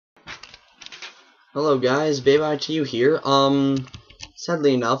Hello guys, BabyITU here.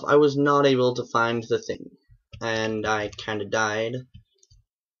 Sadly enough, I was not able to find the thing, and I kinda died.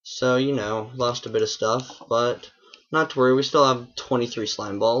 So, lost a bit of stuff, but not to worry, we still have 23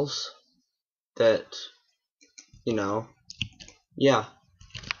 slime balls. That, you know, yeah.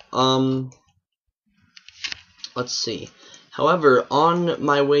 Let's see. However, on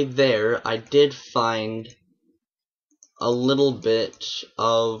my way there, I did find a little bit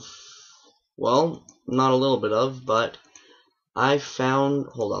of, well, not a little bit of, but I found,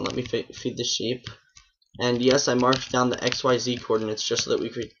 hold on, let me feed the sheep. And yes, I marked down the XYZ coordinates just so that we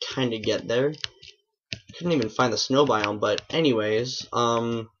could kind of get there. Couldn't even find the snow biome, but anyways,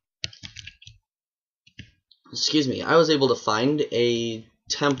 excuse me, I was able to find a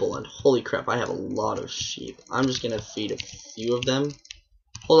temple, and holy crap, I have a lot of sheep. I'm just gonna feed a few of them.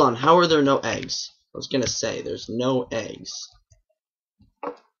 Hold on, how are there no eggs? I was gonna say, there's no eggs.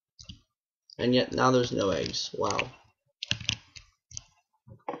 And yet, now there's no eggs. Wow.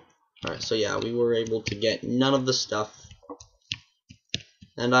 Alright, so yeah, we were able to get none of the stuff.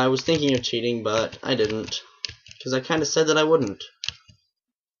 And I was thinking of cheating, but I didn't. Because I kind of said that I wouldn't.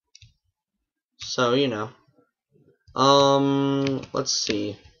 So, let's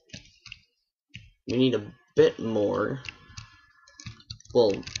see. We need a bit more.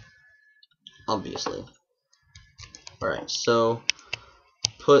 Well, obviously. Alright, so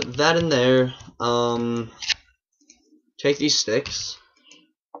put that in there. Take these sticks.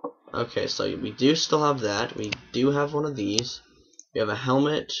 Okay, so we do still have that. We do have one of these. We have a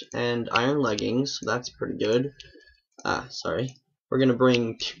helmet and iron leggings, so that's pretty good. Sorry. We're gonna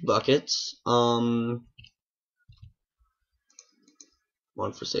bring 2 buckets. One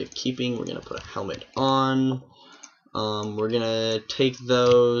for safekeeping. We're gonna put a helmet on. We're gonna take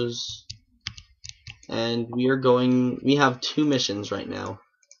those, and we have 2 missions right now.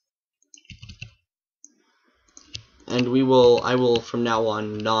 And I will from now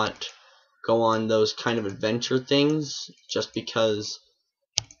on not go on those kind of adventure things, just because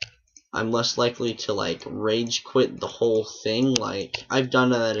I'm less likely to like rage quit the whole thing. Like, I've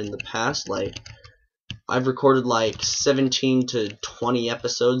done that in the past. Like, I've recorded like 17 to 20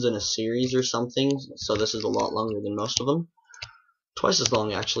 episodes in a series or something, so this is a lot longer than most of them. Twice as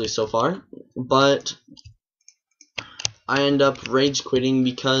long actually so far. But I end up rage quitting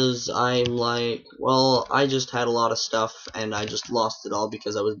because I'm like, well, I just had a lot of stuff and I just lost it all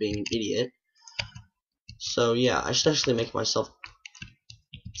because I was being an idiot. So yeah, I should actually make myself,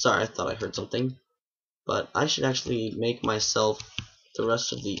 sorry, I thought I heard something, but I should actually make myself the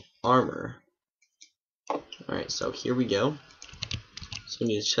rest of the armor. Alright, so here we go. So we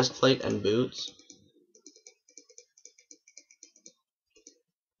need a chest plate and boots.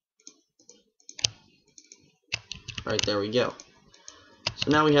 Alright, there we go.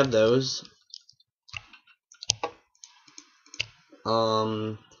 So now we have those.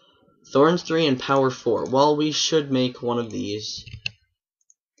 Thorns 3 and Power 4. Well, we should make one of these.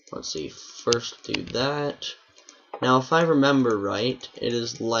 Let's see, first do that. Now, if I remember right, it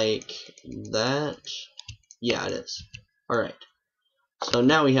is like that. Yeah, it is. Alright. So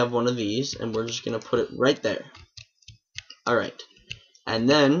now we have one of these, and we're just going to put it right there. Alright. And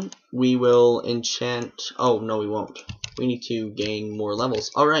then we will enchant. Oh, no, we won't. We need to gain more levels.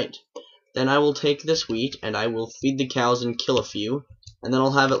 Alright. Then I will take this wheat, and I will feed the cows and kill a few. And then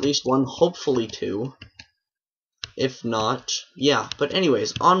I'll have at least one, hopefully 2. If not, yeah. But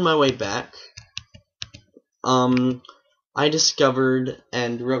anyways, on my way back, I discovered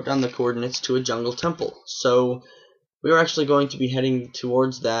and wrote down the coordinates to a jungle temple. So we are actually going to be heading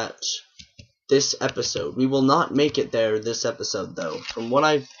towards that this episode. We will not make it there this episode, though. From what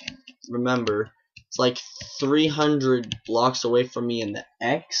I remember, it's like 300 blocks away from me in the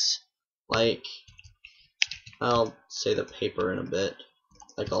X. Like, I'll say the paper in a bit.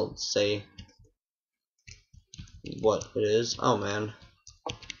 Like, I'll say what it is. Oh, man.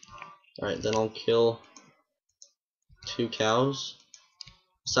 Alright, then I'll kill 2 cows.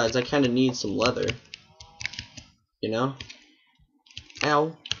 Besides, I kind of need some leather. You know?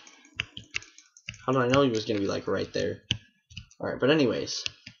 Ow. How did I know he was going to be, like, right there? Alright, but anyways.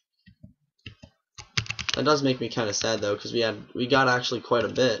 That does make me kind of sad, though, because we got actually quite a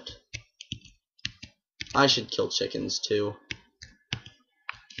bit. I should kill chickens, too.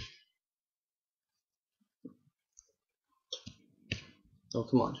 Oh,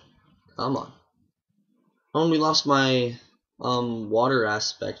 come on. Come on. Oh, and we lost my, water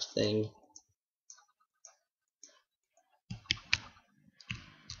aspect thing.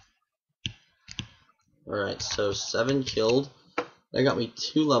 Alright, so 7 killed. That got me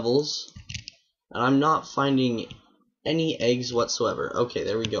 2 levels. And I'm not finding any eggs whatsoever. Okay,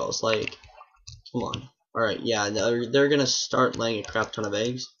 there we go. It's like, Come on. Alright, yeah, they're gonna start laying a crap ton of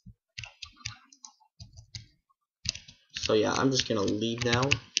eggs. So yeah, I'm just gonna leave now.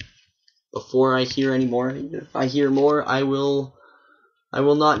 Before I hear any more. If I hear more, I will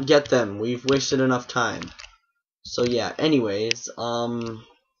not get them. We've wasted enough time. So yeah, anyways,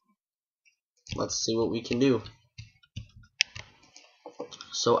 let's see what we can do.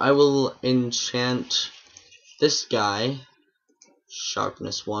 So I will enchant this guy,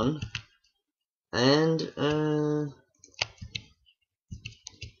 sharpness 1, and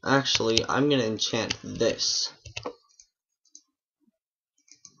actually I'm gonna enchant this.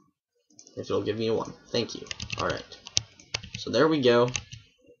 If it'll give me a 1. Thank you. Alright. So there we go.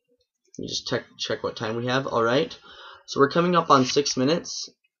 Let me just check what time we have. Alright. So we're coming up on 6 minutes.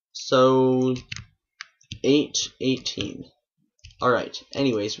 So 8:18. Alright.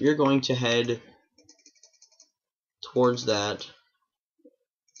 Anyways, we're going to head towards that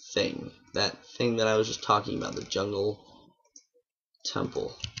thing. That thing that I was just talking about, the jungle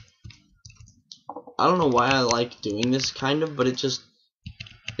temple. I don't know why I like doing this kind of, but it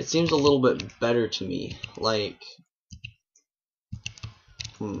seems a little bit better to me. Like,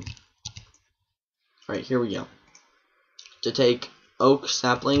 Alright, here we go. To take oak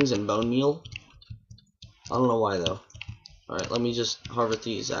saplings and bone meal. I don't know why though. Alright, let me just harvest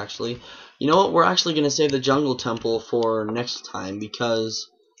these actually. You know what? We're actually going to save the jungle temple for next time because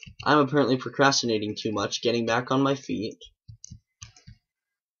I'm apparently procrastinating too much getting back on my feet.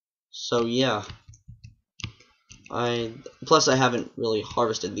 So yeah. Plus I haven't really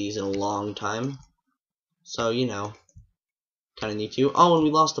harvested these in a long time. So, you know, kind of need to. Oh, and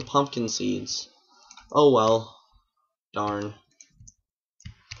we lost the pumpkin seeds. Oh well. Darn.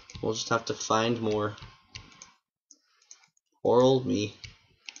 We'll just have to find more. Poor old me.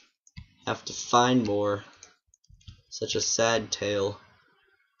 Have to find more. Such a sad tale.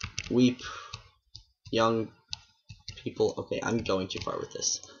 Weep, young people. Okay, I'm going too far with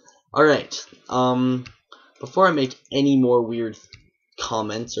this. Alright, before I make any more weird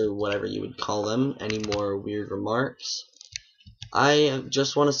comments, or whatever you would call them, any more weird remarks, I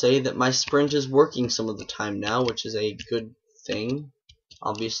just want to say that my sprint is working some of the time now, which is a good thing,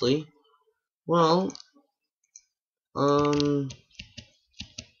 obviously. Well,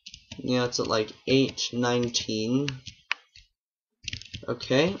 yeah, it's at like 8:19.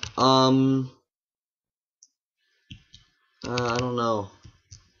 Okay, I don't know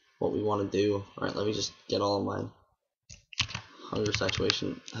what we want to do. Alright, let me just get all of my hunger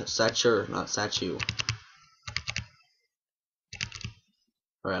saturation. Sature, not satu.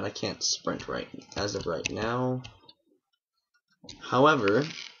 Alright, I can't sprint right as of right now. However,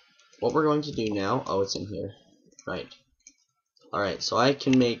 what we're going to do now. Oh, it's in here. Right. Alright, so I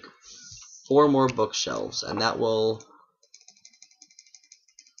can make 4 more bookshelves, and that will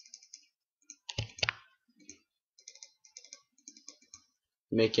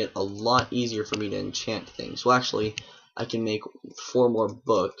make it a lot easier for me to enchant things. Well, actually, I can make 4 more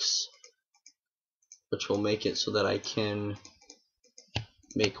books, which will make it so that I can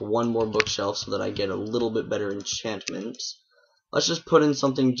make 1 more bookshelf so that I get a little bit better enchantments. Let's just put in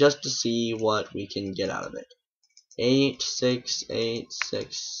something just to see what we can get out of it. 8, 6, 8,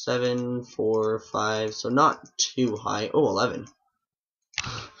 6, 7, 4, 5, so not too high. Oh, 11.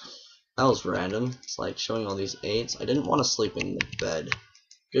 That was random. It's like showing all these 8s. I didn't want to sleep in the bed.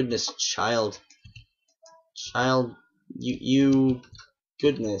 Goodness, child. Child, you,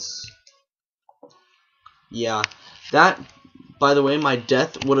 goodness. Yeah, that, by the way, my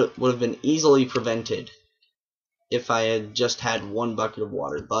death would have been easily prevented if I had just had 1 bucket of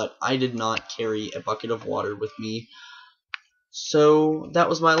water, but I did not carry a bucket of water with me, so that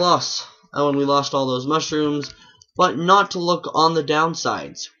was my loss. Oh, and we lost all those mushrooms, but not to look on the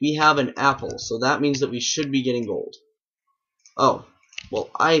downsides. We have an apple, so that means that we should be getting gold. Oh, well,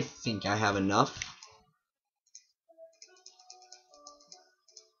 I think I have enough.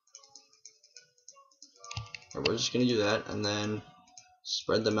 Or we're just gonna do that, and then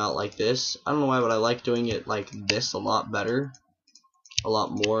spread them out like this. I don't know why, but I like doing it like this a lot better. A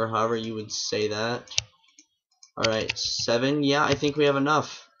lot more, however you would say that. Alright, 7. Yeah, I think we have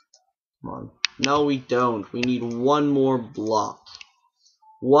enough. Come on. No, we don't. We need 1 more block.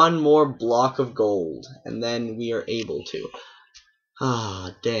 1 more block of gold, and then we are able to.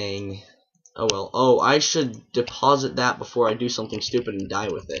 Ah, dang. Oh well. Oh, I should deposit that before I do something stupid and die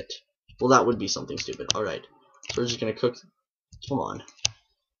with it. Well, that would be something stupid. Alright. So we're just gonna cook. Come on.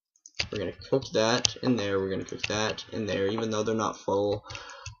 We're gonna cook that in there. We're gonna cook that in there, even though they're not full.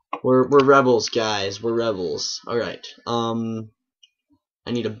 We're rebels, guys. We're rebels. Alright. I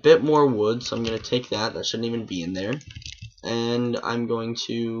need a bit more wood, so I'm gonna take that. That shouldn't even be in there. And I'm going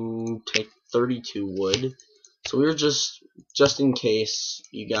to take 32 wood. So we're just in case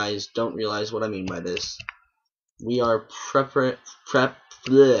you guys don't realize what I mean by this, we are preparing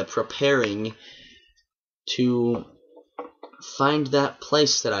to find that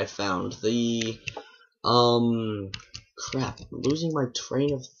place that I found. The crap, I'm losing my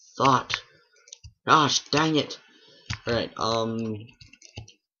train of thought. Gosh, dang it. Alright, come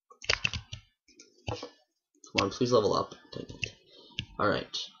on, please level up. Dang it.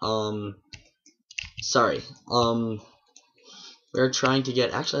 Alright, sorry. We're trying to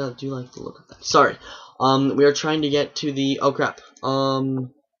get, actually I do like the look of that. Sorry. We are trying to get to the, oh crap.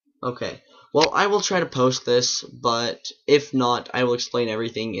 Okay. Well, I will try to post this, but if not, I will explain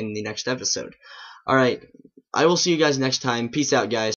everything in the next episode. Alright, I will see you guys next time. Peace out, guys.